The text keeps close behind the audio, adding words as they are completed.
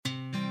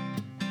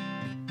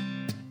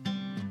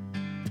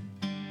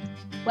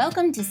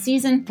Welcome to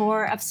Season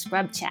 4 of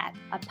Scrub Chat,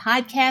 a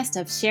podcast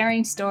of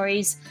sharing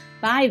stories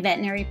by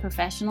veterinary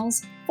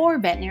professionals for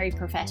veterinary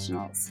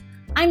professionals.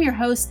 I'm your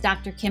host,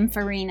 Dr. Kim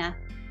Farina,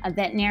 a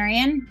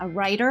veterinarian, a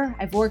writer.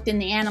 I've worked in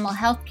the animal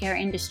healthcare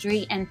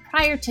industry, and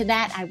prior to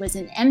that, I was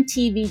an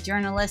MTV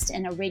journalist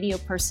and a radio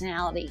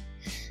personality.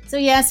 So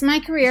yes, my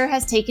career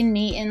has taken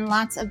me in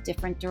lots of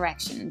different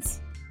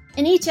directions.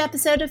 In each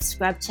episode of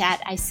Scrub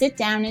Chat, I sit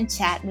down and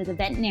chat with a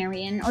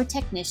veterinarian or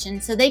technician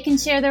so they can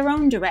share their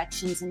own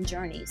directions and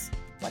journeys,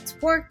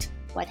 what's worked,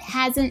 what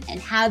hasn't,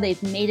 and how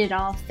they've made it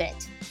all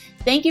fit.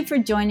 Thank you for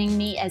joining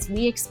me as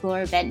we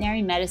explore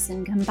veterinary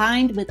medicine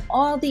combined with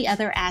all the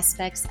other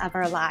aspects of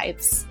our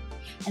lives.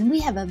 And we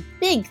have a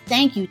big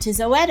thank you to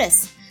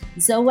Zoetis.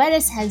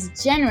 Zoetis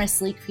has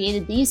generously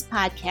created these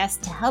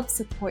podcasts to help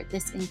support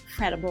this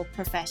incredible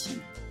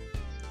profession.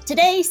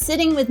 Today,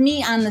 sitting with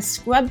me on the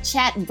Scrub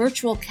Chat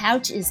virtual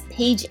couch is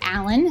Paige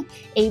Allen,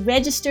 a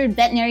registered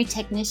veterinary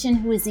technician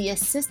who is the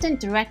Assistant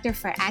Director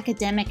for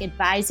Academic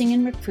Advising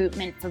and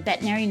Recruitment for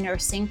Veterinary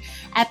Nursing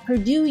at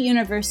Purdue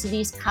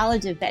University's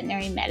College of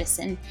Veterinary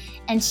Medicine,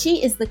 and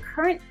she is the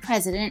current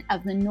president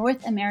of the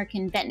North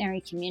American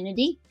Veterinary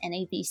Community,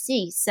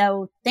 NAVC.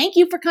 So thank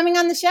you for coming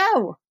on the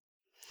show.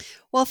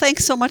 Well,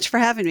 thanks so much for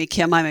having me,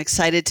 Kim. I'm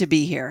excited to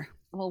be here.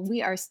 Well,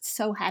 we are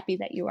so happy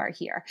that you are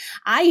here.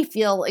 I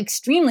feel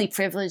extremely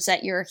privileged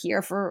that you're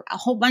here for a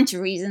whole bunch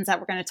of reasons that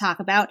we're going to talk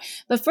about.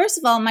 But first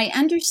of all, my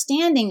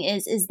understanding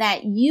is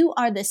that you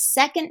are the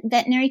second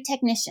veterinary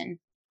technician,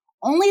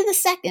 only the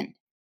second,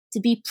 to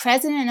be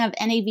president of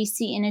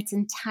NAVC in its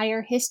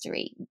entire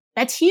history.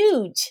 That's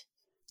huge.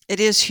 It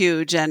is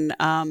huge, and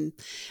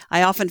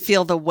I often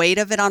feel the weight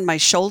of it on my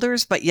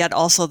shoulders, but yet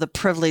also the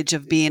privilege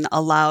of being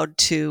allowed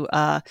to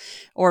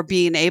or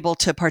being able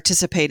to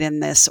participate in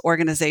this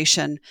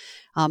organization.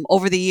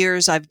 Over the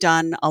years, I've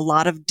been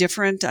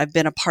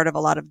a part of a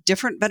lot of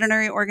different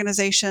veterinary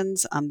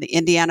organizations, the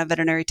Indiana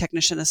Veterinary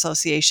Technician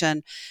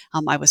Association.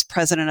 I was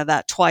president of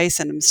that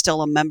twice, and I'm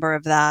still a member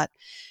of that.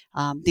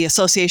 The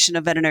Association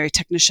of Veterinary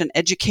Technician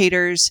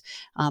Educators,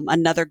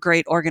 another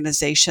great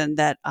organization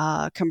that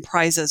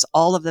comprises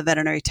all of the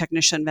veterinary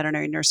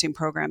nursing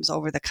programs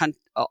all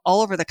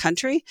over the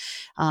country.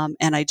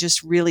 And I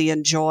just really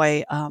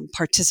enjoy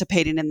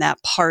participating in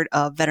that part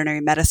of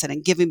veterinary medicine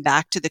and giving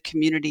back to the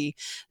community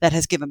that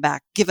has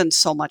given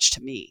so much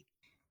to me.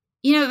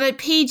 You know, but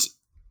Paige,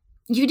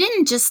 you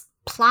didn't just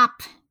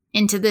plop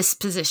into this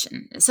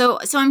position. So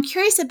I'm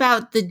curious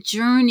about the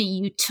journey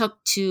you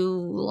took to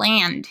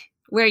land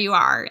where you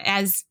are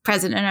as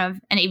president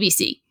of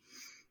NAVC.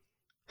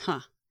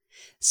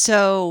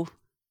 So,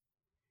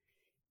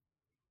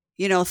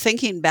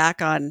 thinking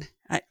back on,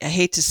 I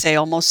hate to say,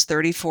 almost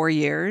 34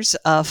 years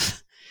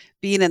of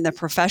being in the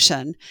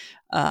profession,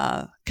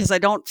 because I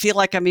don't feel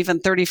like I'm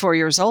even 34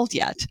 years old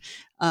yet.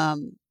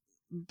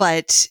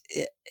 But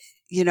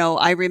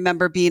I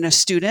remember being a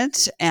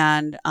student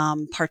and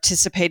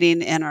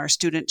participating in our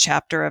student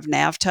chapter of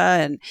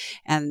NAVTA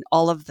and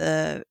all of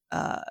the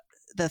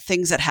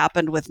things that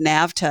happened with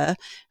NAVTA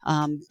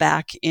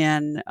back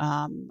in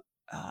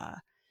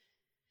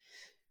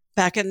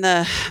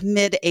the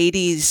mid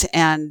 80s,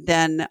 and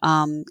then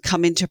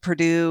coming to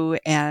Purdue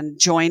and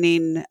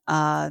joining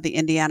the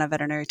Indiana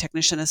Veterinary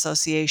Technician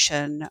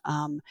Association,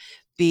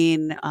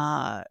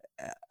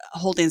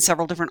 holding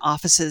several different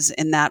offices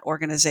in that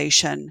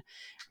organization,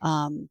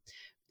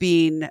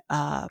 being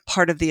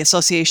part of the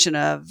Association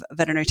of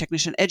Veterinary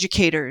Technician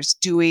Educators,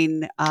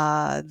 doing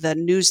the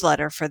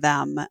newsletter for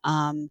them,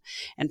 and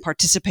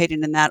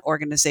participating in that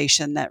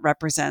organization that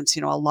represents,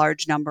 a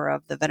large number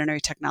of the veterinary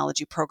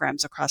technology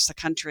programs across the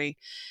country.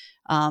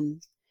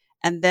 And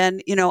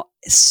then,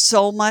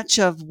 so much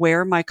of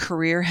where my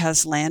career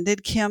has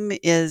landed, Kim,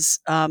 is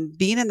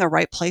being in the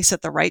right place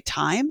at the right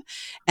time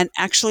and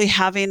actually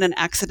having an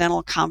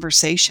accidental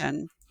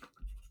conversation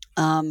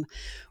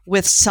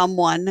with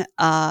someone.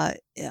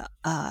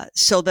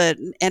 So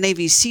the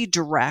NAVC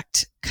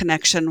direct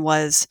connection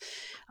was,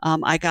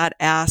 I got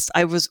asked,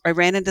 I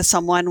ran into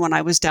someone when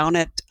I was down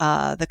at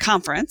the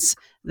conference,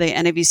 the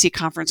NAVC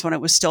conference when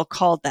it was still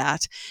called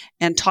that,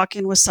 and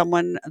talking with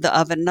someone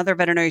of another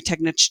veterinary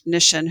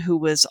technician who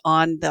was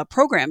on the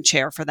program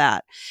chair for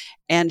that.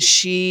 And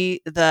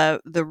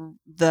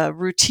the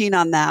routine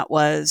on that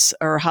was,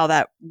 or how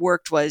that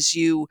worked was,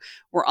 you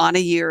were on a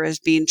year as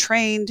being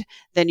trained,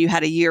 then you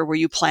had a year where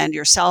you planned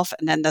yourself,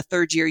 and then the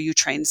third year you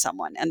trained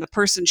someone. And the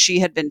person she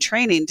had been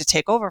training to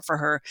take over for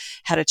her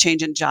had a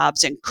change in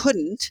jobs and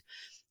couldn't.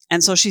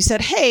 And so she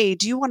said, "Hey,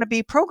 do you want to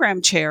be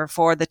program chair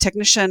for the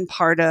technician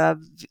part of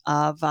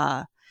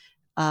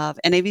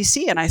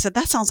NAVC?" And I said,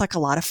 "That sounds like a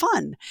lot of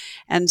fun."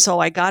 And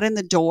so I got in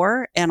the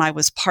door and I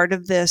was part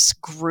of this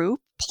group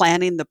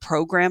planning the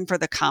program for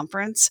the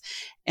conference,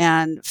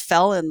 and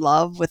fell in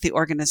love with the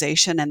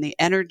organization and the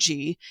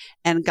energy,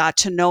 and got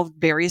to know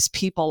various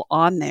people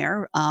on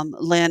there.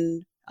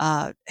 Lynn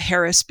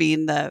Harris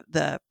being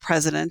the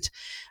president,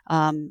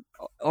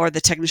 or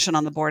the technician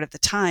on the board at the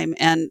time,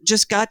 and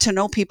just got to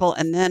know people.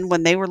 And then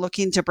when they were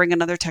looking to bring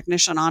another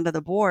technician onto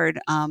the board,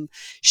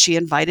 she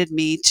invited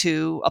me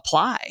to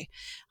apply.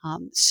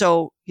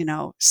 So,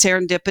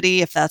 serendipity,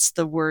 if that's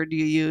the word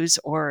you use,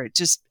 or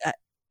just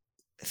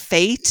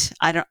fate.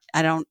 I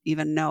don't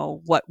even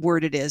know what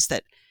word it is,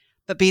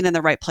 but being in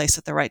the right place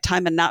at the right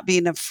time and not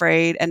being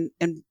afraid and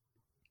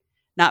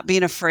not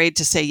being afraid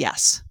to say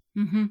yes.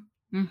 Mm-hmm.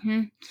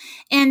 Mm-hmm.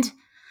 And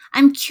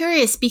I'm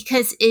curious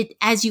because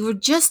as you were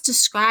just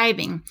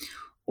describing,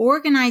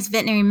 organized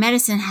veterinary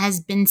medicine has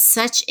been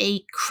such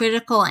a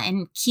critical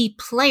and key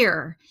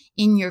player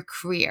in your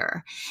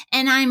career.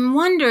 And I'm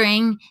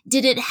wondering,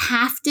 did it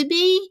have to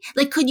be?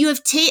 Like, could you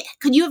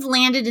have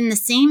landed in the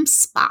same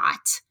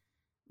spot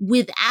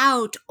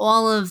without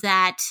all of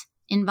that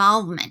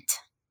involvement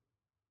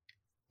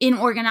in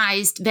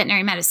organized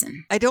veterinary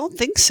medicine? I don't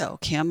think so,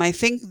 Kim. I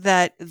think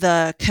that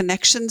the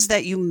connections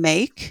that you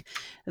make,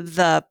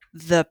 the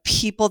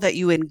people that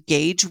you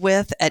engage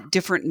with at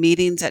different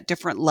meetings at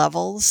different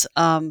levels,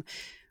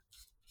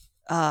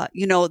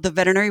 the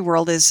veterinary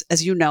world is,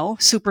 as you know,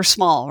 super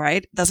small,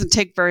 right? It doesn't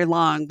take very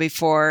long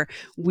before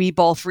we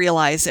both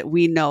realize that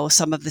we know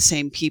some of the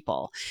same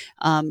people.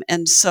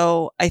 And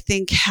so I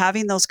think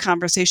having those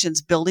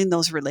conversations, building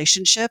those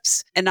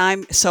relationships, and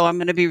I'm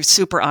going to be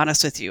super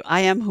honest with you.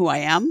 I am who I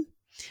am.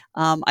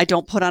 I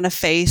don't put on a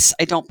face.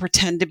 I don't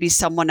pretend to be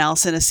someone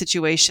else in a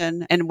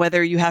situation. And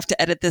whether you have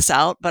to edit this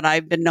out, but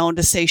I've been known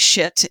to say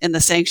shit in the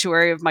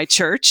sanctuary of my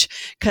church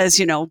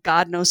because,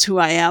 God knows who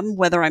I am,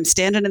 whether I'm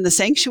standing in the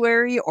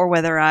sanctuary or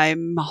whether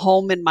I'm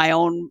home in my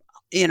own,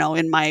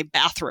 in my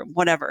bathroom,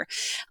 whatever.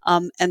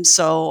 And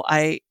so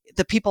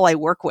the people I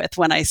work with,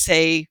 when I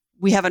say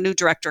we have a new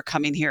director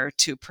coming here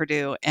to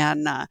Purdue,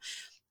 and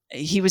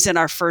he was in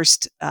our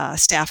first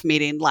staff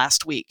meeting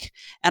last week,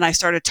 and I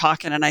started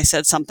talking and I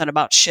said something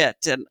about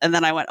shit. And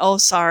then I went, "Oh,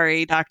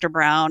 sorry, Dr.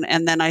 Brown."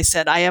 And then I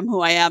said, "I am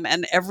who I am."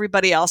 And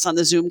everybody else on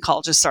the Zoom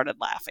call just started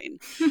laughing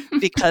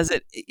because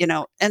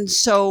and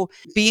so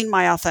being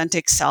my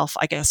authentic self,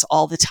 I guess,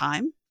 all the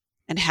time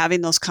and having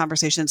those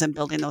conversations and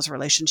building those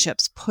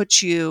relationships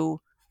put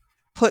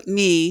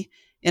me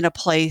in a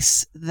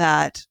place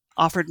that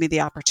offered me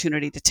the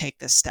opportunity to take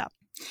this step.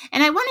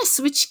 And I want to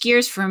switch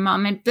gears for a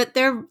moment, but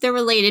they're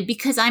related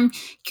because I'm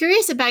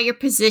curious about your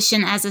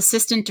position as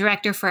Assistant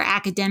Director for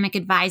Academic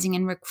Advising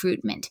and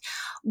Recruitment.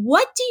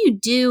 What do you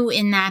do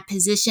in that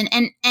position?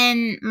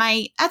 And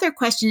my other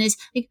question is,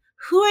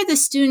 who are the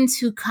students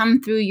who come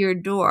through your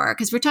door?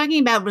 Because we're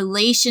talking about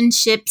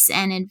relationships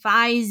and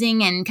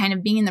advising and kind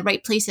of being in the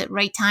right place at the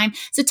right time.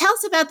 So tell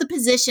us about the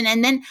position,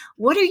 and then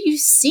what are you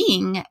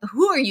seeing?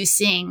 Who are you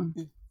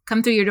seeing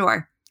come through your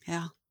door?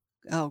 Yeah.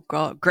 Oh,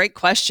 great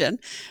question.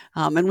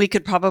 And we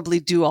could probably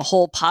do a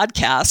whole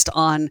podcast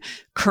on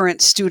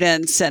current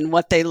students and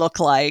what they look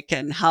like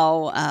and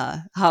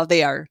how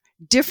they are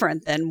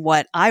different than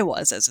what I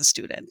was as a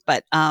student.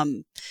 But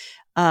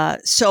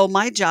so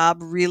my job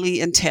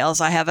really entails,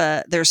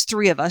 there's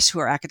 3 of us who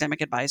are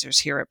academic advisors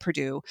here at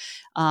Purdue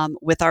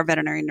with our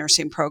veterinary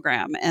nursing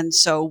program. And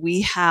so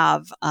we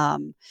have a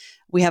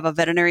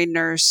veterinary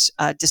nurse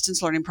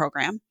distance learning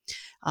program.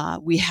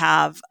 We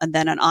have and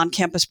then an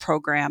on-campus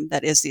program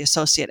that is the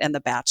associate and the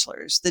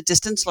bachelor's. The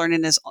distance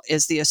learning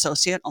is the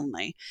associate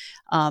only.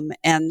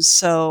 And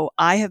so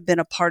I have been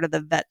a part of the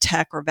vet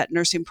tech or vet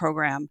nursing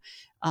program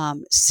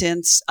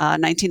since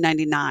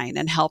 1999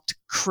 and helped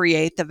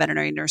create the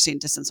veterinary nursing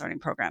distance learning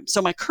program.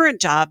 So my current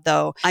job,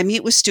 though, I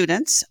meet with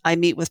students, I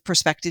meet with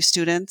prospective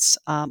students,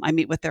 I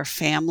meet with their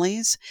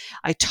families.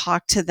 I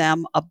talk to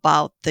them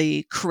about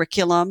the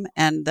curriculum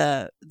and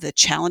the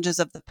challenges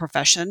of the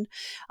profession.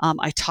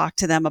 I talk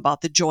to them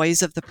about the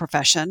joys of the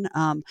profession.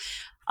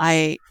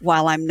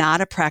 While I'm not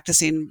a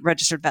practicing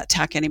registered vet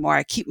tech anymore,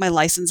 I keep my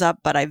license up,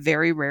 but I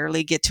very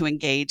rarely get to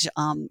engage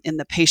in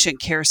the patient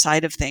care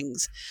side of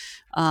things.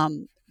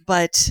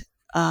 But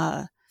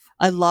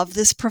I love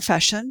this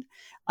profession.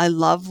 I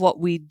love what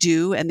we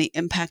do and the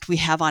impact we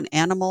have on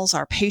animals,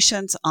 our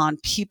patients, on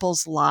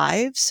people's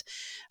lives.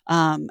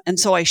 And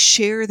so I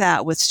share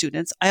that with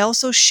students. I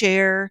also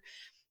share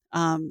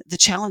the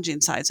challenging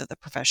sides of the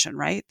profession,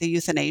 right? The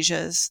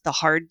euthanasias, the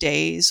hard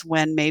days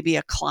when maybe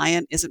a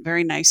client isn't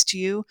very nice to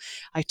you.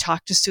 I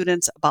talk to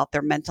students about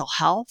their mental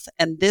health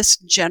and this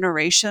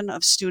generation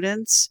of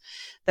students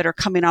that are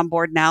coming on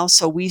board now.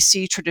 So we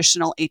see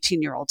traditional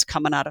 18-year-olds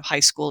coming out of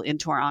high school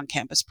into our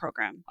on-campus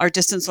program. Our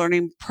distance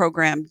learning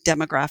program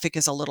demographic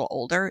is a little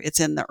older. It's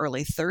in the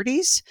early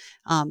 30s.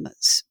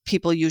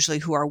 People usually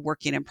who are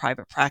working in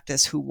private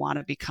practice who want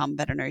to become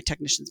veterinary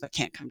technicians but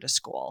can't come to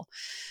school.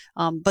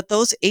 But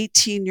those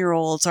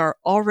 18-year-olds are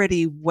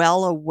already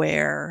well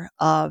aware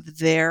of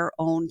their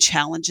own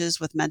challenges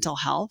with mental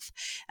health.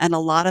 And a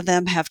lot of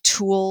them have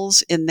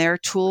tools in their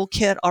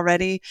toolkit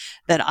already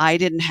that I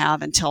didn't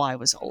have until I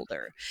was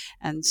older.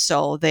 And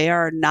so they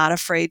are not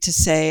afraid to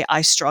say,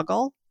 I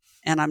struggle,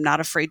 and I'm not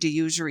afraid to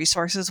use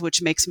resources,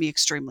 which makes me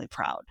extremely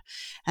proud.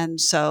 And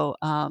so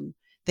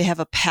They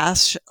have a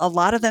passion. A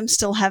lot of them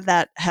still have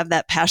that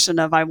passion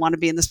of, I want to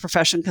be in this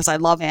profession because I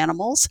love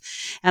animals.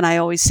 And I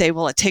always say,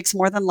 well, it takes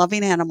more than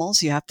loving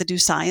animals. You have to do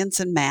science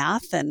and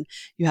math, and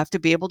you have to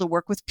be able to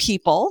work with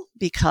people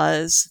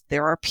because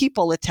there are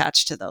people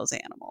attached to those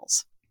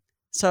animals.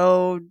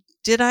 So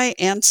did I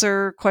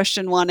answer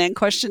question 1 and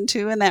question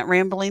 2 in that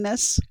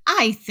rambliness?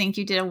 I think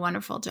you did a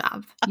wonderful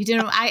job. You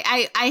did.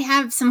 I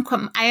have some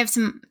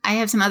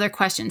other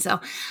questions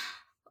though,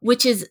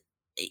 which is,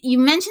 you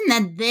mentioned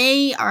that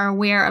they are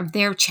aware of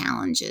their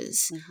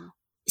challenges. Mm-hmm.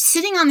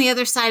 Sitting on the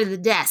other side of the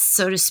desk,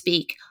 so to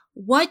speak,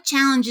 what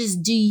challenges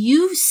do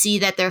you see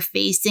that they're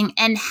facing,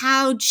 and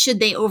how should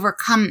they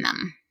overcome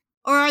them?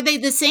 Or are they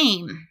the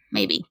same,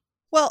 maybe?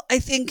 Well, I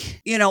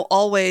think,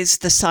 always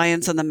the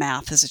science and the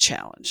math is a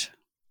challenge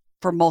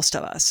for most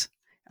of us,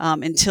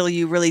 until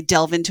you really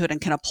delve into it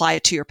and can apply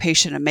it to your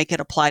patient and make it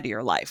apply to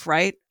your life,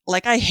 right?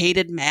 Like, I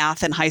hated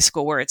math in high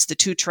school, where it's the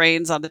 2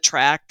 trains on the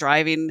track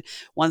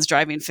one's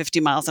driving 50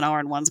 miles an hour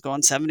and one's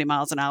going 70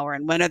 miles an hour.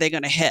 And when are they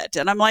going to hit?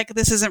 And I'm like,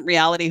 this isn't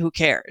reality. Who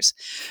cares?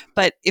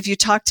 But if you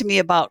talk to me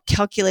about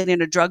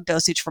calculating a drug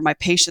dosage for my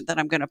patient that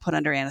I'm going to put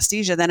under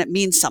anesthesia, then it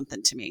means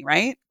something to me,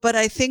 right? But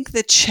I think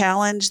the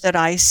challenge that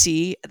I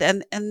see,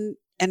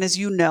 and as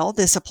you know,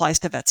 this applies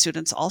to vet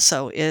students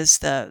also, is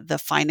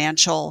the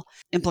financial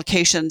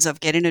implications of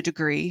getting a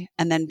degree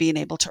and then being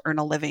able to earn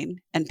a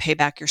living and pay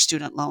back your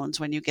student loans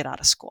when you get out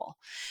of school.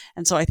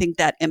 And so I think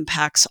that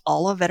impacts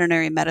all of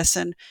veterinary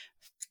medicine,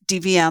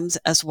 DVMs,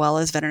 as well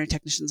as veterinary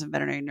technicians and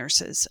veterinary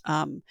nurses,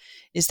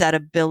 is that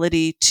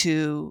ability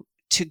to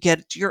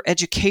get your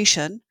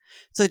education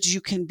so that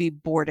you can be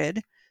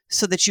boarded,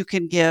 so that you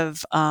can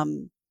give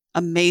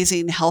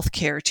amazing health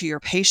care to your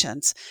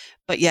patients,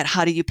 but yet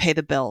how do you pay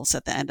the bills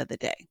at the end of the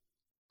day?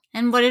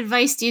 And what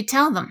advice do you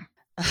tell them?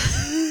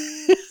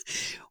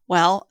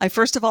 Well, I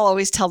first of all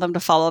always tell them to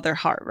follow their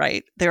heart,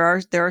 right? There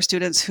are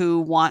students who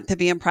want to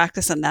be in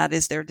practice and that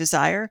is their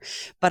desire,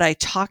 but I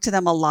talk to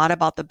them a lot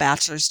about the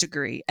bachelor's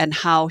degree and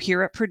how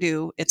here at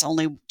Purdue, it's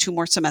only 2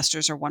 more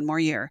semesters or 1 more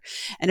year.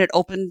 And it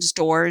opens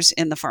doors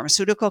in the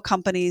pharmaceutical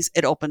companies.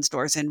 It opens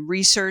doors in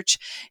research.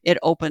 It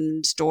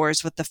opens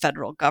doors with the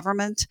federal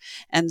government.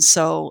 And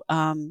so,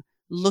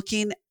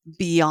 looking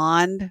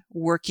beyond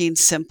working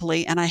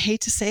simply, and I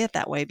hate to say it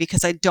that way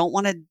because I don't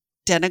want to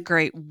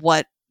denigrate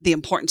the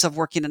importance of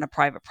working in a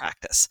private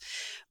practice.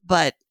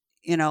 But,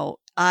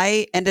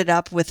 I ended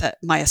up with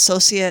my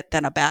associate,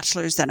 then a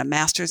bachelor's, then a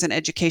master's in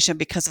education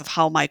because of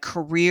how my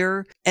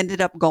career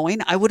ended up going.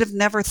 I would have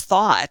never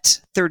thought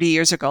 30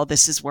 years ago,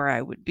 this is where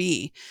I would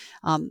be.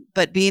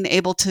 But being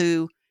able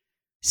to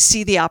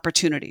see the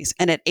opportunities.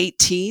 And at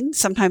 18,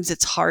 sometimes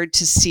it's hard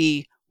to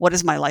see, what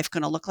is my life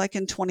going to look like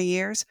in 20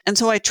 years? And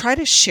so I try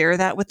to share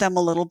that with them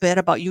a little bit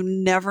about, you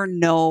never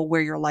know where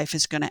your life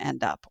is going to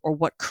end up or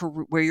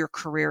where your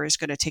career is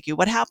going to take you.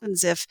 What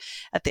happens if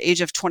at the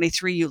age of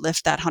 23, you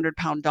lift that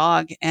 100-pound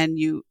dog and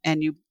you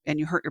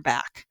hurt your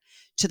back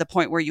to the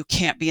point where you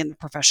can't be in the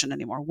profession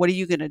anymore? What are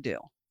you going to do?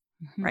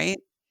 Mm-hmm. Right?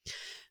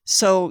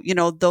 So,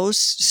 those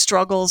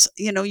struggles,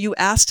 you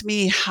asked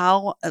me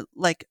how,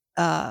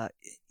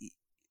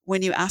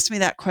 when you asked me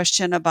that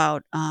question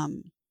about,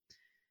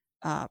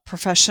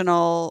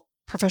 professional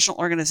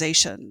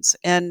organizations.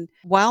 And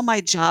while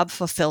my job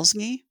fulfills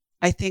me,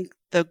 I think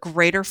the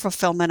greater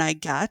fulfillment I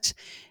get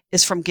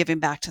is from giving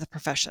back to the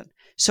profession.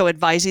 So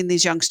advising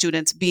these young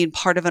students, being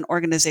part of an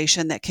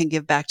organization that can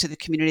give back to the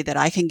community, that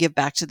I can give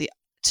back to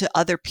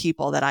other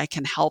people, that I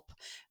can help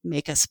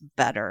make us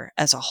better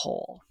as a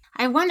whole.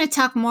 I want to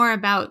talk more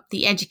about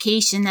the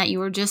education that you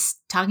were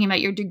just talking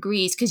about, your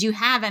degrees, because you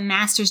have a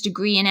master's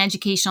degree in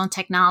educational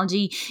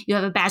technology. You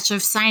have a Bachelor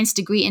of Science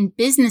degree in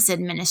business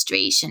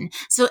administration.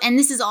 So, and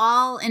this is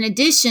all in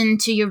addition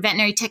to your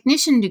veterinary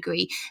technician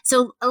degree.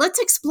 So let's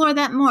explore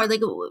that more.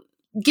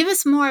 Give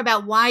us more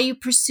about why you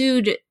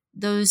pursued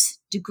those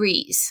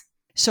degrees.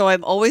 So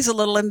I'm always a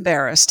little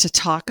embarrassed to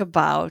talk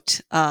about,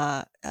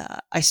 I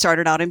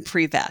started out in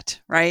pre-vet,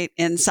 right?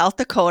 In South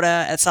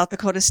Dakota, at South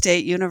Dakota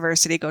State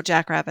University, go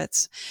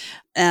Jackrabbits,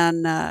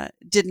 and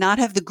did not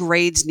have the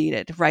grades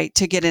needed, right,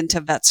 to get into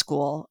vet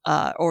school,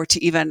 or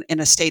to even in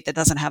a state that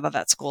doesn't have a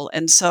vet school.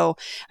 And so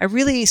I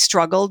really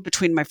struggled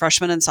between my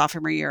freshman and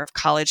sophomore year of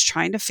college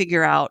trying to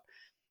figure out,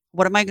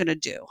 what am I going to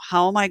do?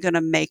 How am I going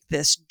to make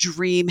this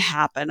dream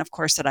happen? Of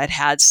course, that I'd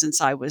had since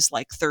I was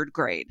like 3rd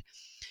grade.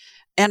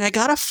 And I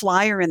got a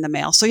flyer in the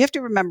mail. So you have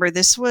to remember,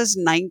 this was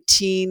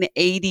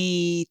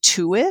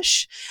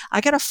 1982-ish.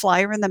 I got a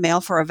flyer in the mail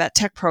for a vet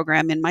tech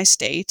program in my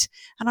state.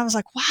 And I was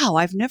like, wow,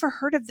 I've never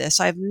heard of this.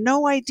 I have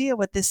no idea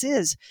what this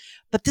is.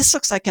 But this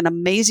looks like an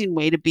amazing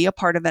way to be a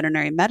part of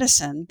veterinary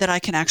medicine that I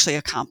can actually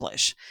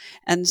accomplish.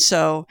 And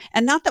so,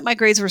 and not that my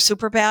grades were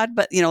super bad,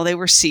 but, they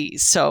were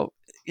C's. So,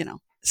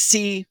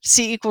 C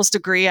equals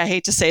degree. I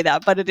hate to say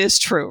that, but it is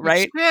true,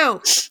 right?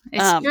 It's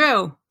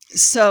true.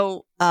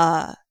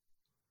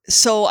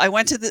 So I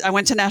went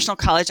to National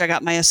College. I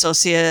got my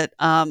associate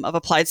of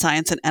applied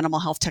science and animal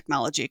health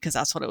technology, because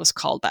that's what it was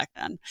called back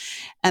then.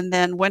 And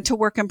then went to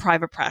work in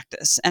private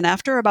practice. And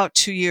after about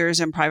 2 years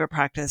in private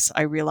practice,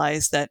 I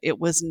realized that it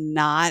was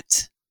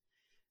not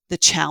the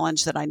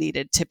challenge that I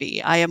needed to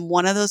be. I am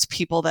one of those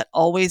people that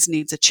always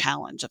needs a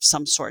challenge of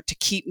some sort to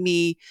keep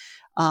me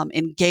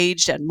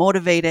engaged and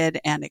motivated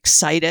and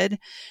excited.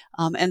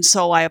 And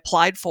so I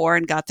applied for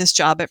and got this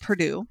job at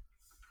Purdue,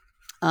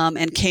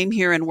 and came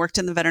here and worked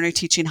in the veterinary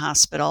teaching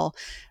hospital,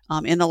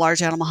 in the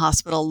large animal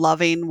hospital,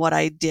 loving what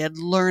I did,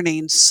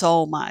 learning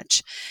so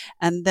much.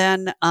 And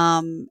then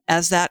and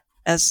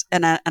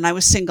I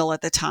was single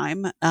at the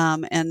time.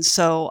 And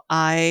so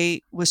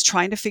I was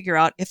trying to figure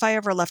out, if I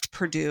ever left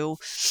Purdue,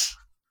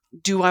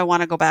 do I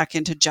want to go back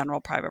into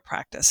general private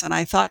practice? And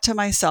I thought to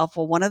myself,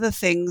 well, one of the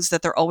things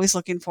that they're always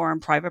looking for in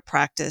private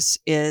practice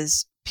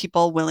is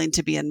people willing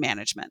to be in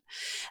management.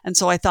 And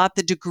so I thought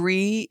the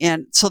degree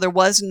so there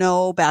was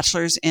no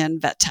bachelor's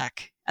in vet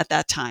tech at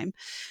that time.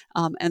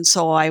 And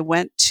so I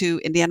went to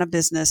Indiana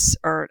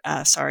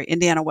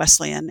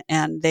Wesleyan,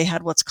 and they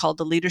had what's called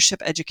the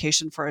Leadership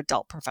Education for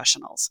Adult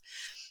Professionals.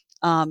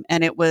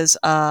 And it was,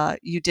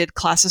 you did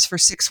classes for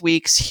 6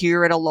 weeks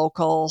here at a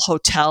local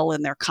hotel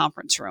in their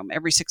conference room.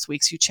 Every 6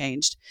 weeks you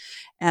changed.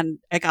 And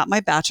I got my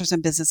bachelor's in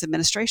business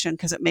administration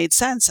because it made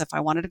sense, if I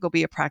wanted to go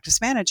be a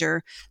practice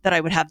manager, that I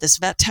would have this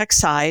vet tech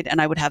side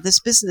and I would have this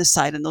business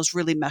side, and those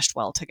really meshed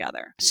well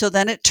together. So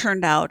then it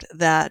turned out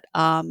that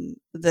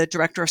the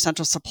director of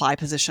central supply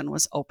position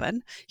was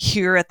open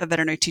here at the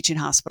veterinary teaching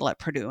hospital at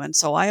Purdue. And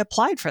so I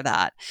applied for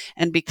that.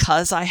 And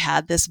because I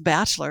had this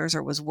bachelor's,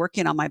 or was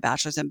working on my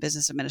bachelor's in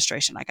business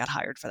administration, I got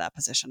hired for that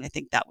position. I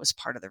think that was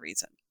part of the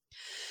reason.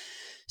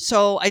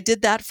 So I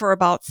did that for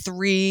about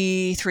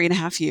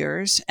 3.5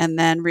 years, and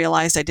then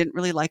realized I didn't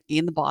really like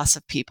being the boss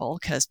of people,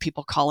 because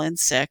people call in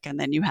sick and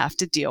then you have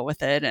to deal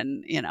with it.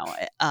 And,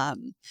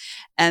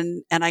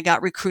 and I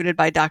got recruited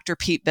by Dr.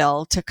 Pete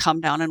Bill to come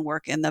down and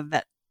work in the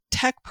vet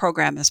tech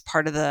program as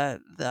part of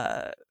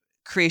the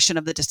creation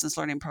of the distance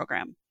learning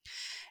program.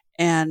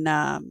 And,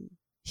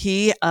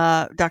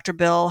 Dr.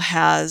 Bill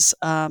has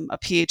a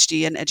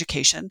PhD in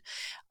education,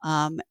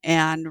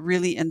 and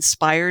really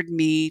inspired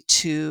me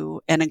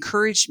and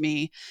encouraged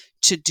me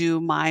to do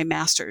my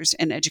master's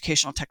in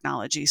educational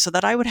technology, so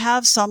that I would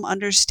have some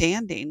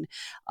understanding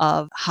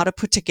of how to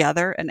put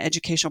together an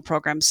educational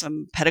program,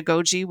 some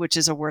pedagogy, which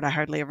is a word I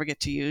hardly ever get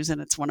to use,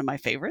 and it's one of my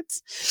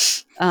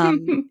favorites.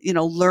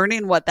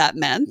 Learning what that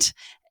meant,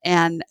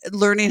 and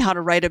learning how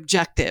to write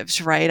objectives,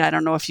 right? I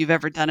don't know if you've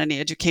ever done any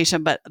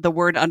education, but the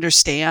word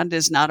understand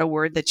is not a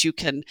word that you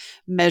can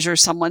measure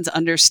someone's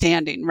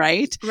understanding,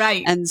 right?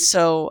 Right. And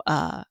so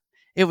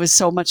it was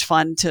so much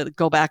fun to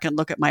go back and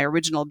look at my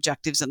original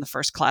objectives in the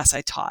first class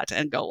I taught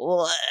and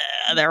go,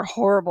 they're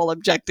horrible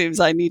objectives.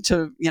 I need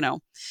to,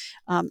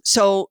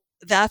 so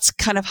that's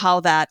kind of how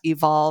that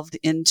evolved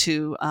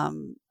into,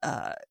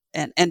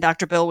 and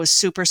Dr. Bill was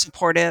super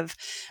supportive.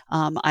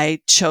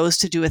 I chose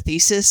to do a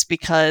thesis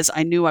because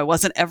I knew I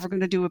wasn't ever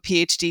going to do a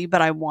PhD,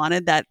 but I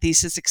wanted that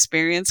thesis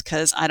experience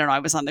because, I don't know, I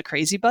was on the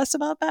crazy bus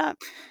about that.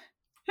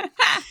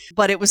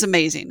 But it was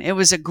amazing. It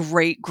was a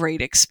great,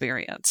 great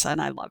experience,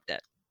 and I loved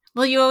it.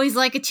 Well, you always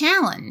like a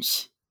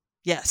challenge.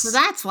 Yes. So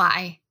that's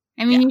why.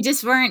 I mean,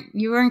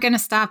 you weren't going to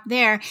stop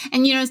there.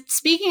 And,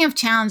 speaking of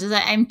challenges,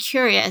 I'm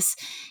curious,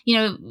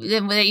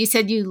 that you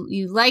said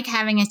you like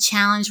having a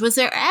challenge. Was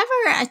there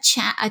ever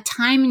a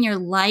time in your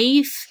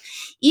life,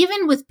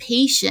 even with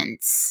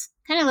patients,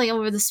 kind of like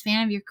over the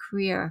span of your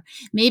career,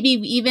 maybe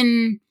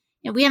even,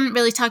 we haven't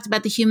really talked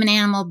about the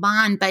human-animal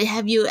bond, but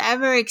have you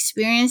ever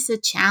experienced a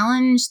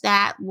challenge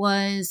that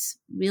was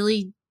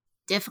really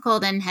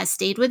difficult and has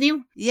stayed with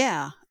you?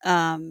 Yeah.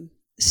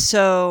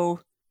 So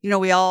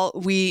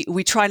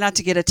we try not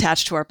to get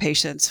attached to our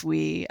patients.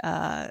 We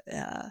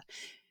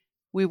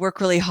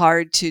work really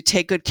hard to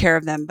take good care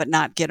of them, but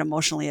not get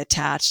emotionally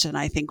attached. And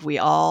I think we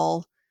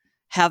all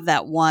have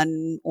that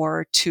 1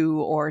 or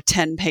 2 or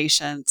 10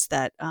 patients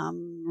that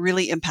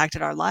really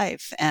impacted our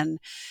life. And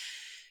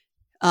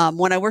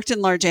when I worked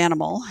in large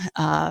animal,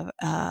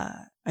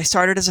 I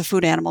started as a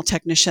food animal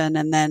technician,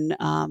 and then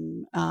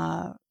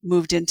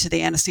moved into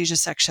the anesthesia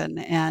section.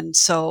 And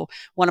so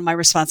one of my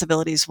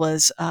responsibilities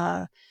was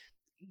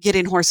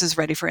getting horses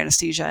ready for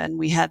anesthesia. And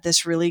we had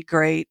this really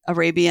great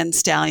Arabian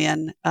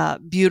stallion,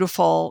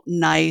 beautiful,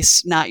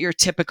 nice, not your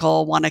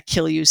typical want to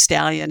kill you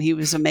stallion. He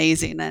was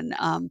amazing. And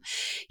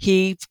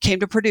he came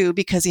to Purdue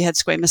because he had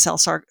squamous cell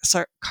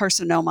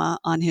carcinoma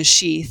on his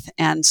sheath.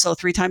 And so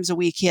 3 times a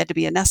week he had to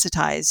be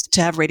anesthetized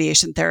to have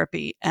radiation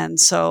therapy. And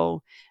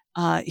so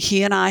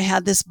he and I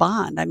had this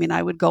bond. I mean,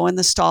 I would go in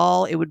the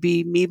stall. It would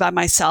be me by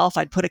myself.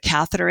 I'd put a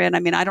catheter in. I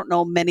mean, I don't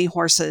know many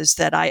horses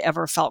that I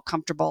ever felt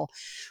comfortable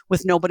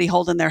with nobody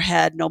holding their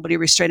head, nobody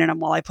restraining them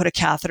while I put a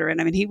catheter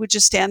in. I mean, he would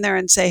just stand there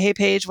and say, "Hey,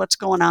 Paige, what's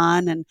going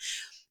on?" And,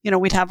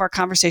 we'd have our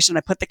conversation.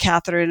 I put the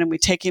catheter in and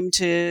we'd take him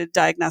to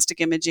diagnostic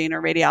imaging or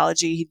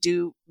radiology.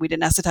 We'd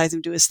anesthetize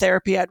him, do his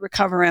therapy. I'd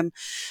recover him.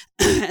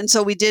 And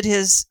so we did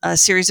his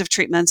series of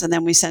treatments, and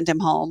then we sent him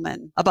home.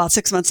 And about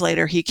 6 months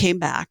later, he came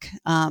back.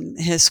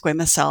 His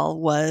squamous cell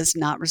was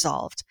not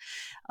resolved.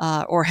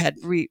 Or had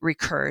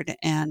recurred.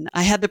 And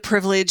I had the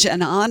privilege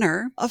and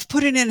honor of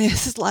putting in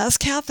his last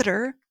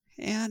catheter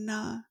and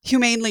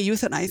humanely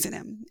euthanizing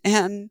him.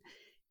 And,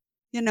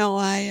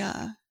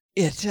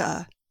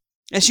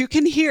 as you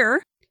can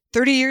hear,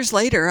 30 years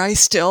later, I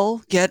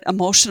still get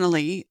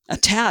emotionally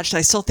attached.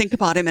 I still think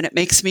about him and it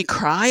makes me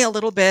cry a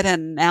little bit.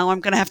 And now I'm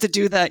going to have to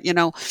do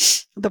the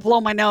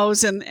blow my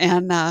nose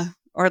and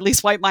or at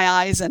least wipe my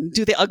eyes and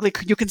do the ugly,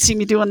 you can see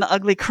me doing the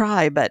ugly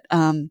cry. But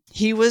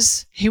he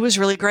was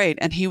really great.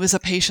 And he was a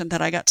patient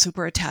that I got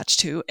super attached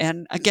to.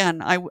 And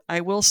again,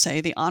 I will say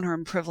the honor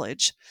and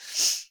privilege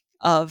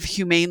of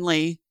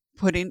humanely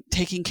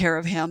taking care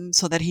of him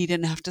so that he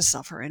didn't have to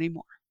suffer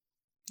anymore.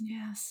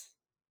 Yes.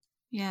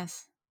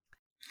 Yes.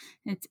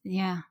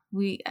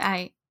 We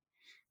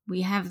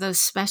have those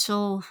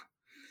special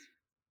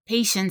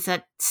patients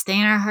that stay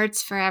in our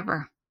hearts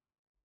forever.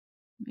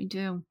 We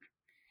do.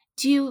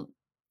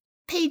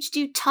 Paige, do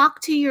you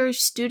talk to your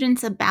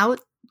students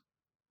about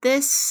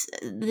this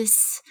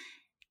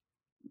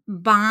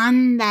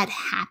bond that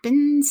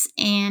happens,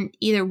 and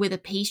either with a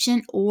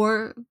patient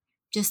or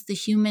just the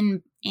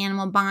human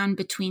animal bond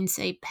between,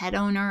 say, pet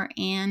owner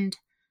and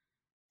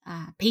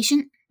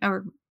patient,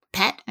 or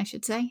pet, I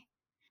should say?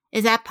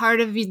 Is that part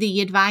of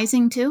the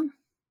advising too?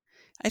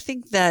 I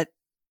think that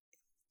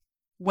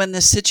when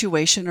the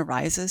situation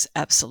arises,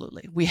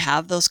 absolutely. We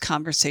have those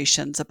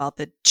conversations about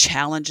the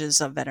challenges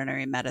of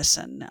veterinary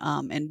medicine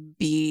and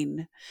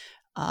being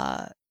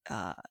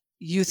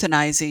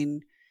euthanizing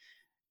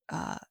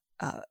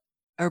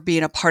or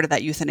being a part of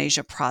that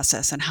euthanasia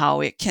process and how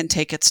it can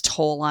take its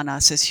toll on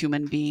us as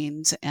human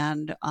beings.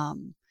 And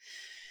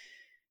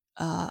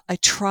I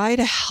try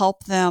to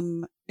help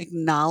them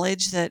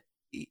acknowledge that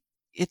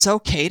it's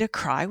okay to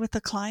cry with the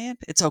client.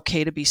 It's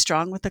okay to be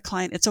strong with the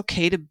client. It's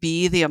okay to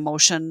be the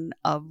emotion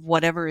of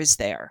whatever is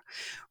there,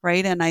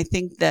 right? And I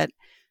think that,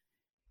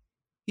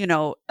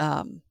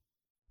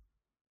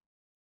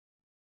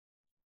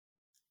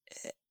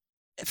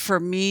 for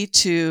me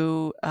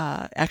to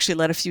actually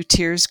let a few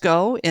tears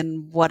go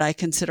in what I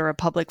consider a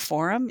public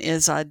forum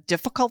is a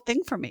difficult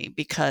thing for me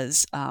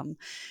because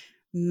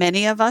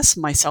many of us,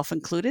 myself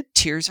included,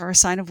 tears are a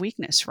sign of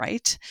weakness,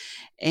 right?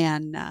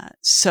 And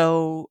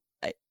so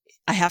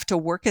I have to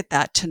work at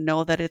that to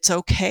know that it's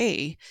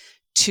okay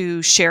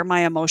to share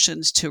my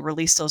emotions, to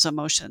release those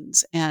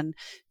emotions, and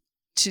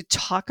to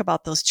talk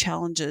about those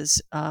challenges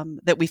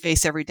that we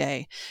face every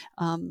day.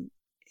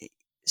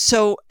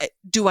 So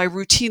do I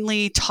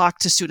routinely talk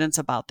to students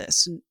about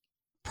this?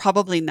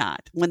 Probably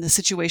not. When the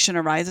situation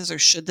arises, or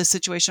should the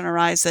situation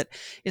arise, that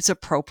it's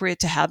appropriate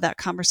to have that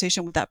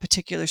conversation with that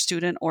particular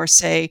student, or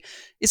say,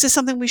 is this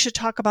something we should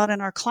talk about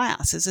in our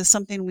class? Is this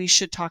something we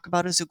should talk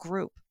about as a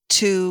group?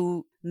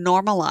 To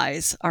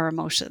normalize our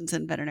emotions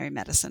in veterinary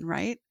medicine,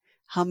 right?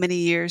 How many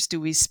years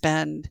do we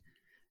spend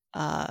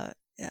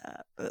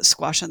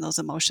squashing those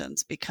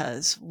emotions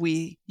because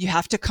you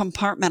have to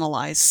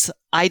compartmentalize.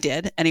 I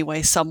did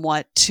anyway,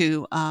 somewhat,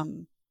 to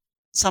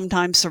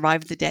sometimes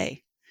survive the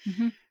day,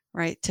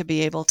 right? To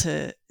be able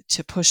to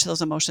push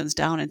those emotions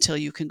down until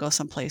you can go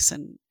someplace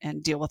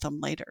and deal with them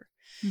later.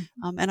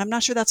 And I'm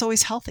not sure that's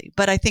always healthy,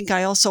 but I think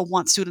I also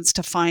want students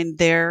to find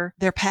their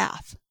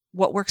path,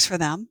 what works for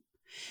them.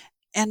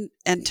 And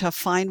to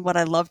find what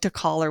I love to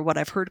call, or what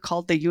I've heard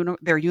called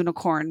their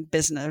unicorn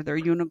business, their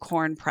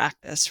unicorn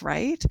practice,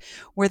 right?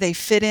 Where they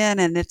fit in,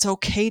 and it's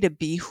okay to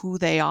be who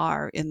they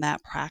are in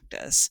that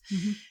practice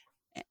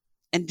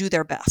and do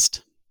their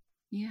best.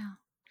 Yeah.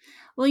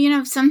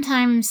 Well,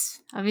 sometimes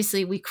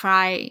obviously we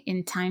cry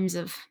in times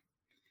of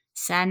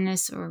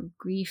sadness or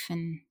grief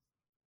and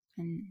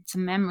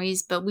some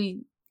memories, but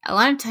we a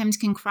lot of times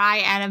can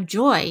cry out of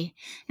joy.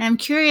 And I'm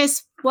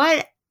curious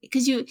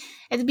because you,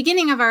 at the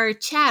beginning of our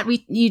chat,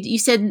 you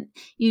said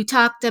you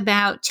talked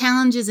about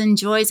challenges and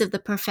joys of the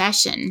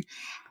profession.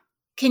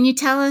 Can you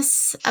tell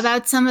us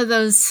about some of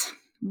those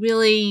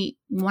really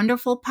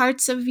wonderful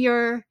parts of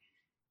your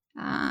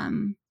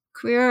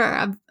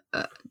career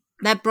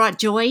that brought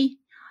joy?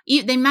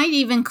 They might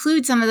even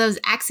include some of those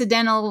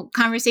accidental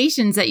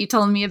conversations that you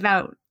told me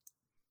about.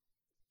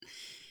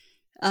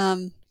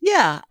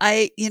 Yeah,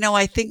 I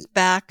think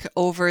back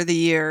over the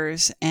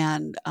years,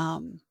 and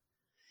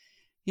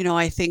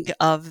I think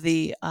of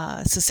the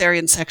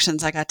cesarean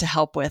sections I got to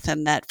help with,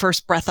 and that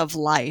first breath of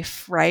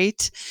life,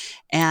 right?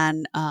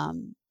 And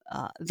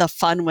the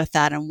fun with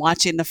that, and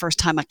watching the first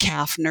time a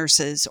calf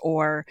nurses,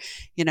 or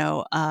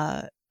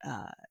the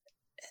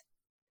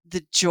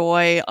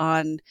joy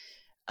on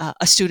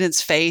a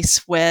student's face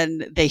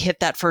when they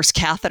hit that first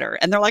catheter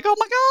and they're like, oh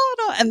my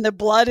God, and the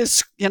blood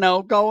is,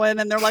 going,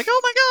 and they're like,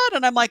 oh my God.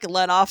 And I'm like,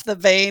 let off the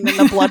vein and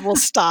the blood will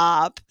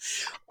stop.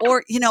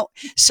 Or,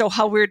 so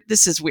how weird,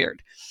 this is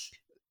weird.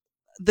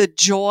 The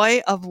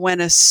joy of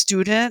when a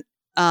student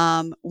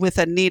with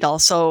a needle,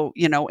 so,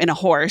 in a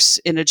horse,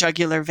 in a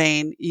jugular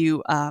vein,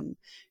 you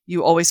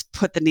always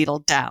put the needle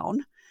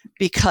down,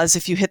 because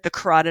if you hit the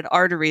carotid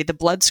artery, the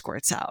blood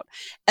squirts out.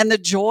 And the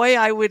joy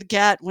I would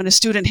get when a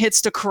student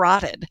hits the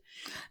carotid,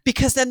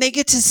 because then they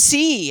get to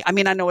see, I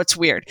know it's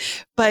weird,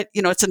 but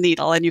it's a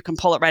needle and you can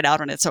pull it right out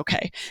and it's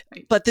okay.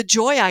 Right. But the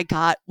joy I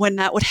got when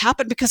that would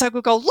happen, because I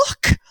would go,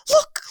 look,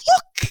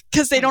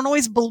 because they don't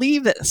always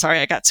believe it. Sorry,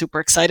 I got super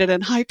excited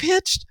and high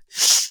pitched.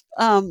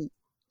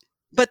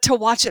 but to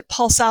watch it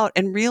pulse out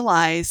and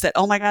realize that,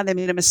 oh my God, they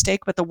made a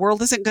mistake, but the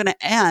world isn't going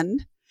to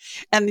end.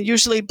 And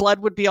usually blood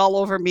would be all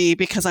over me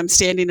because I'm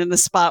standing in the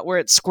spot where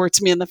it squirts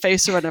me in the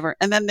face or whatever.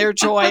 And then their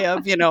joy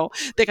of,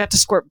 they got to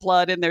squirt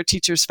blood in their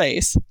teacher's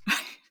face.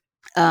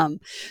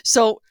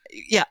 So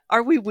yeah,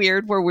 are we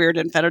weird? We're weird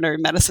in veterinary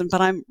medicine, but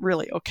I'm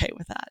really okay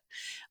with that.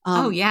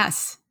 Oh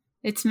yes.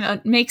 It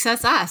makes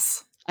us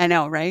us. I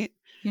know, right?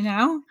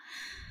 Or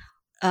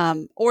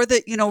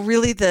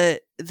really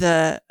the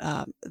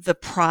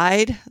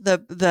pride,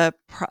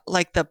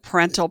 like the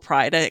parental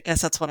pride, I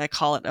guess that's what I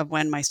call it, of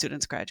when my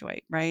students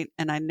graduate, right?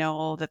 And I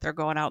know that they're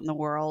going out in the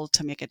world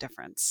to make a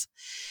difference.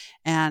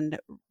 And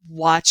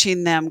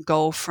watching them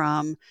go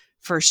from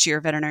first year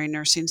veterinary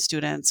nursing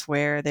students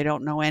where they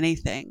don't know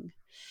anything,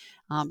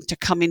 to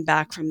coming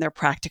back from their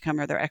practicum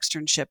or their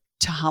externship,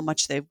 to how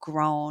much they've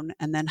grown,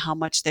 and then how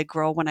much they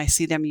grow when I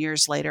see them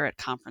years later at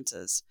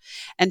conferences,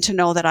 and to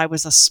know that I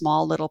was a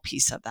small little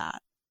piece of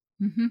that.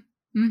 Mm-hmm.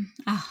 Mm-hmm.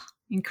 Oh,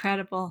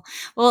 incredible.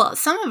 Well,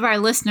 some of our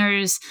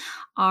listeners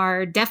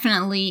are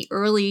definitely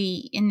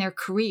early in their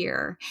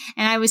career,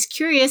 and I was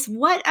curious,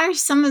 what are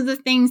some of the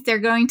things they're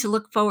going to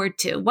look forward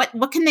to?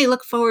 What can they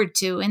look forward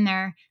to in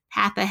their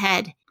path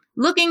ahead?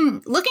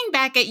 Looking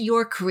back at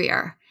your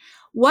career,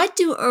 what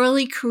do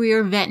early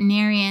career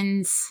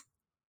veterinarians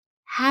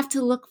have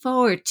to look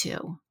forward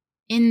to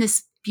in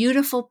this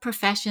beautiful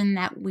profession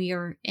that we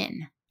are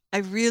in?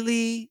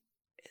 The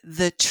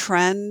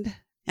trend,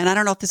 and I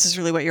don't know if this is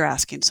really what you're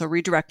asking, so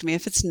redirect me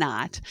if it's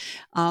not,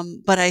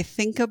 but I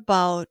think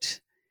about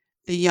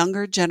the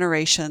younger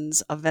generations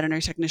of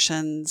veterinary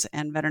technicians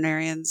and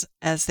veterinarians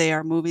as they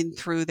are moving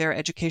through their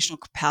educational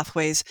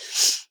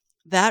pathways,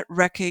 that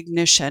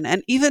recognition,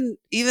 and even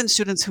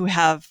students who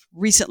have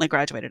recently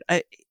graduated,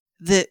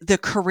 the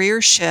career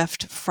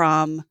shift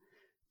from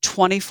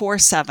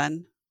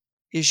 24/7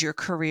 is your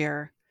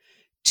career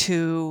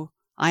to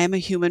I am a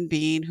human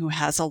being who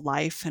has a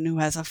life and who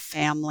has a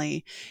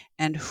family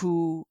and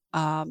who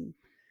have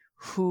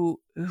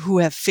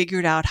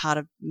figured out how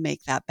to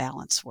make that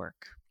balance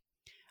work.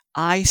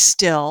 I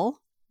still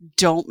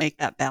don't make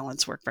that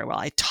balance work very well.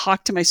 I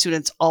talk to my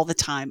students all the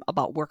time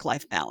about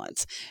work-life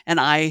balance, and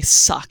I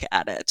suck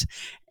at it.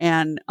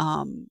 And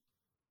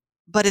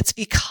but it's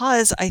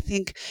because I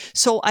think,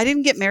 so I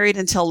didn't get married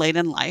until late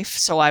in life.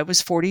 So I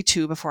was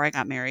 42 before I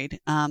got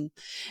married. And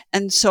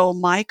so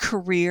my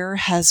career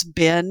has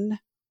been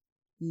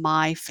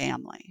my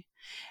family.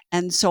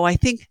 And so I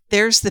think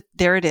there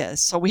it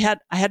is. So I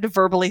had to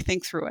verbally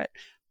think through it,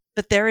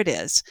 but there it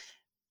is.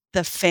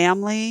 The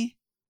family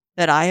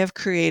that I have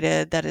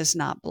created that is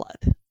not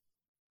blood.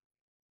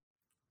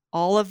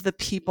 All of the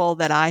people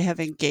that I have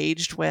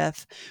engaged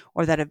with,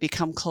 or that have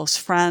become close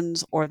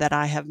friends, or that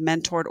I have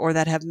mentored, or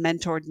that have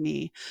mentored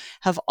me,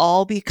 have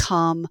all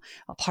become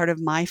a part of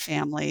my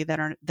family that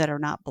are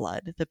not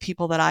blood. The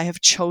people that I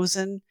have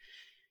chosen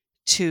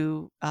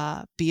to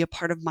be a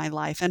part of my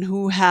life, and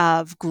who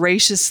have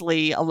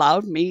graciously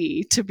allowed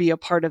me to be a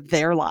part of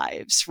their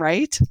lives,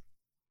 right?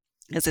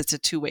 Because it's a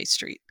two-way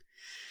street.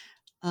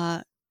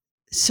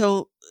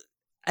 So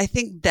I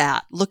think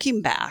that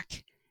looking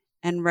back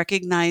and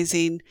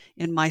recognizing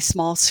in my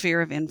small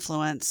sphere of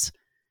influence,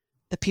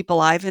 the people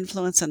I've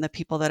influenced and the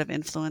people that have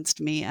influenced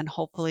me, and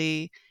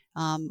hopefully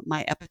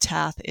my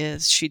epitaph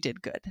is, she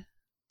did good.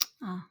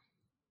 Oh,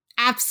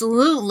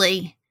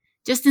 absolutely.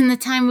 Just in the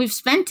time we've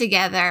spent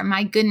together,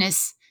 my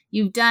goodness,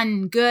 you've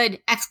done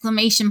good!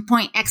 Exclamation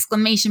point,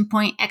 exclamation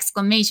point,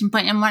 exclamation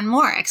point, and one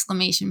more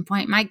exclamation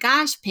point. My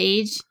gosh,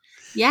 Paige.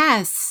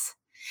 Yes.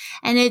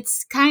 And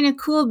it's kind of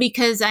cool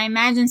because I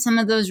imagine some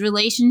of those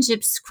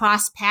relationships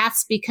cross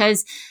paths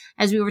because,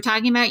 as we were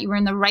talking about, you were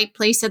in the right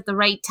place at the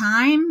right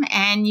time,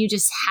 and you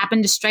just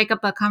happened to strike up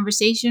a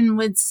conversation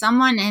with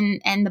someone,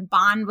 and the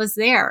bond was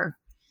there,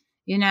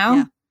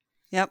 Yeah.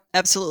 Yep,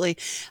 absolutely.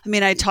 I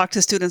mean, I talk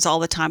to students all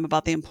the time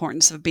about the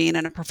importance of being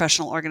in a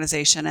professional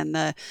organization and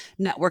the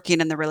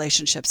networking and the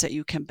relationships that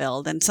you can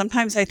build. And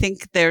sometimes I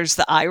think there's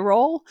the eye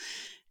roll,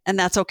 and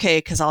that's okay,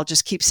 because I'll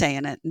just keep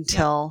saying it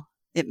until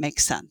it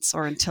makes sense,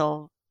 or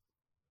until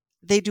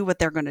they do what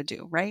they're going to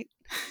do, right?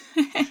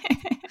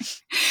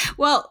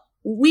 Well,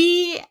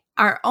 we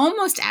are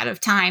almost out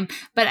of time,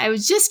 but I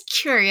was just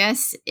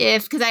curious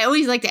because I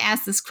always like to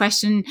ask this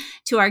question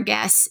to our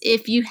guests,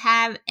 if you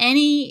have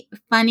any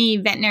funny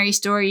veterinary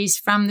stories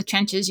from the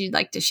trenches you'd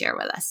like to share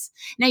with us.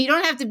 Now, you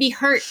don't have to be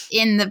hurt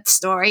in the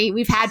story.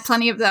 We've had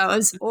plenty of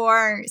those,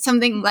 or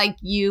something like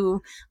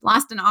you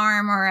lost an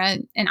arm or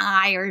an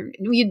eye, or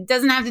it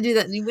doesn't have to do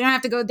that. We don't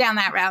have to go down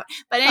that route,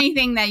 but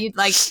anything that you'd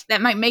like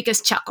that might make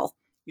us chuckle.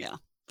 Yeah.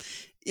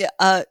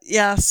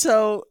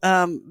 So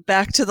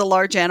back to the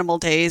large animal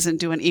days and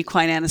doing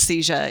equine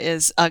anesthesia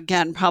is,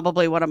 again,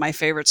 probably one of my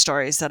favorite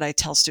stories that I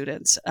tell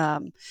students.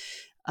 Here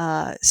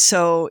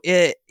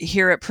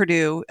at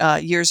Purdue,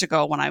 years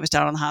ago when I was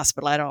down in the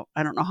hospital, I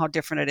don't know how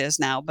different it is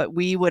now, but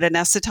we would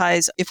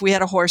anesthetize if we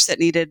had a horse that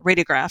needed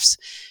radiographs.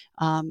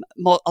 A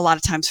lot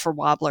of times for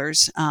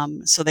wobblers.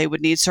 So they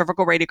would need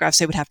cervical radiographs.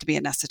 They would have to be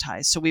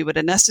anesthetized. So we would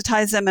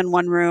anesthetize them in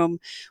one room.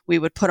 We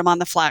would put them on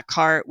the flat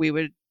cart. We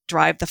would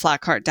drive the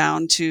flat cart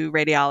down to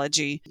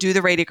radiology, do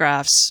the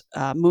radiographs,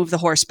 move the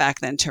horse back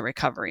then to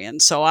recovery.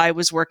 And so I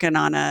was working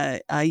on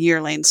a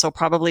yearling, so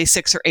probably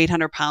 600 or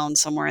 800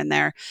 pounds, somewhere in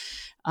there.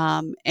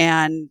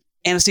 And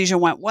anesthesia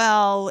went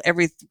well,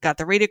 got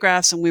the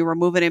radiographs, and we were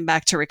moving him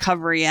back to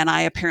recovery. And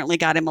I apparently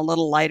got him a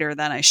little lighter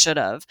than I should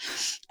have.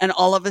 And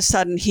all of a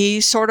sudden,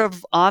 he's sort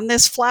of on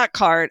this flat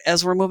cart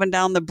as we're moving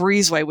down the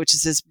breezeway, which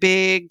is this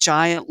big,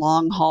 giant,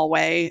 long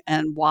hallway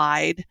and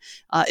wide.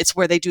 It's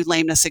where they do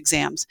lameness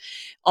exams.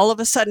 All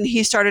of a sudden,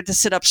 he started to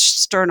sit up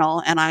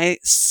sternal. And I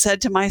said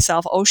to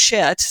myself, oh,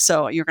 shit.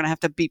 So you're going to have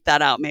to beep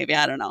that out, maybe.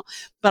 I don't know.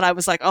 But I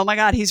was like, oh, my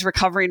God, he's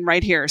recovering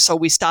right here. So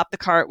we stopped the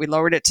cart. We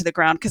lowered it to the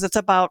ground because it's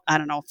about,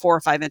 4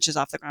 or 5 inches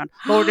off the ground.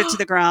 Lowered it to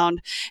the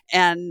ground.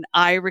 And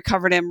I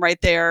recovered him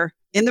right there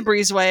in the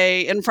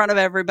breezeway in front of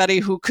everybody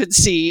who could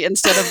see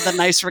instead of the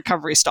nice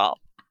recovery stall.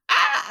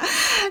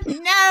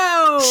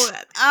 No.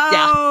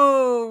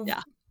 Oh.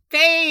 Yeah.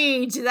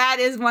 Paige, that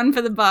is one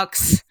for the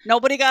books.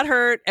 Nobody got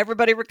hurt.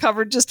 Everybody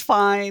recovered just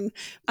fine.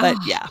 But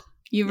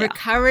You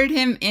recovered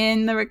him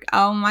in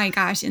oh my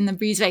gosh, in the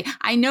breezeway.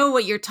 I know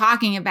what you're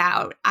talking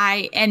about.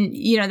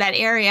 That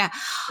area.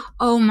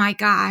 Oh my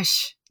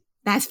gosh.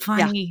 That's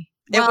funny.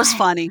 Yeah. Well, it was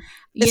funny.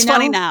 It's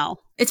funny now.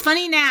 It's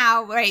funny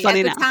now, right? At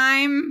the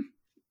time,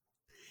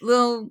 a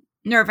little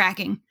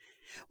nerve-wracking.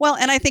 Well,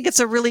 and I think it's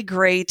a really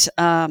great,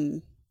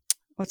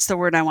 what's the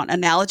word I want?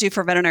 Analogy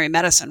for veterinary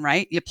medicine,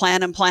 right? You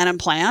plan and plan and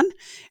plan.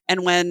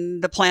 And when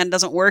the plan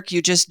doesn't work,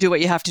 you just do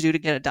what you have to do to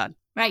get it done.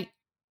 Right.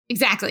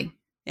 Exactly.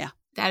 Yeah.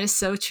 That is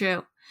so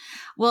true.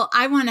 Well,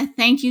 I want to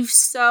thank you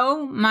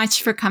so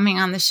much for coming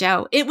on the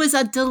show. It was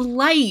a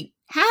delight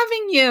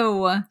having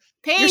you.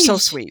 Paige, you're so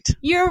sweet.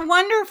 You're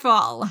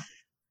wonderful.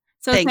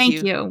 So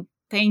thank you.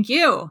 Thank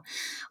you.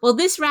 Well,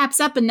 this wraps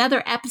up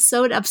another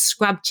episode of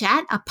Scrub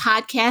Chat, a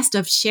podcast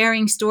of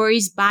sharing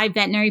stories by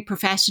veterinary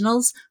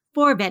professionals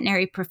for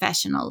veterinary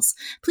professionals.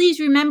 Please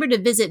remember to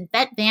visit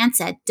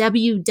VetVance at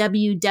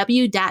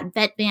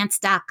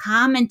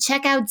www.vetvance.com and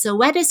check out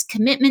Zoetis'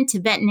 commitment to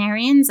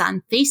veterinarians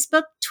on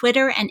Facebook,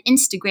 Twitter, and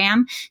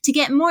Instagram to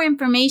get more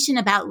information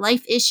about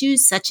life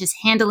issues such as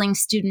handling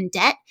student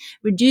debt,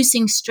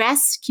 reducing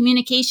stress,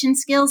 communication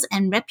skills,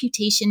 and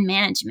reputation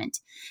management.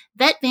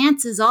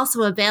 VetVance is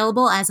also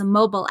available as a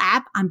mobile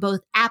app on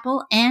both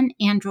Apple and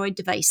Android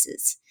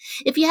devices.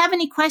 If you have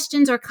any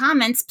questions or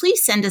comments,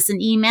 please send us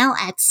an email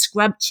at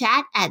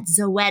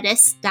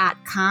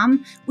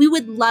scrubchat@zoetis.com. We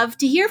would love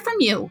to hear from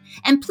you.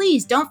 And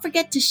please don't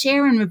forget to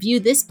share and review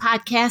this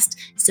podcast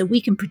so we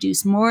can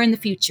produce more in the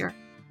future.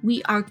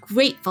 We are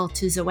grateful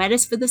to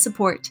Zoetis for the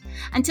support.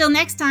 Until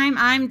next time,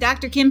 I'm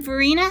Dr. Kim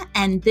Farina,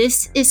 and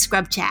this is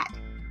Scrub Chat.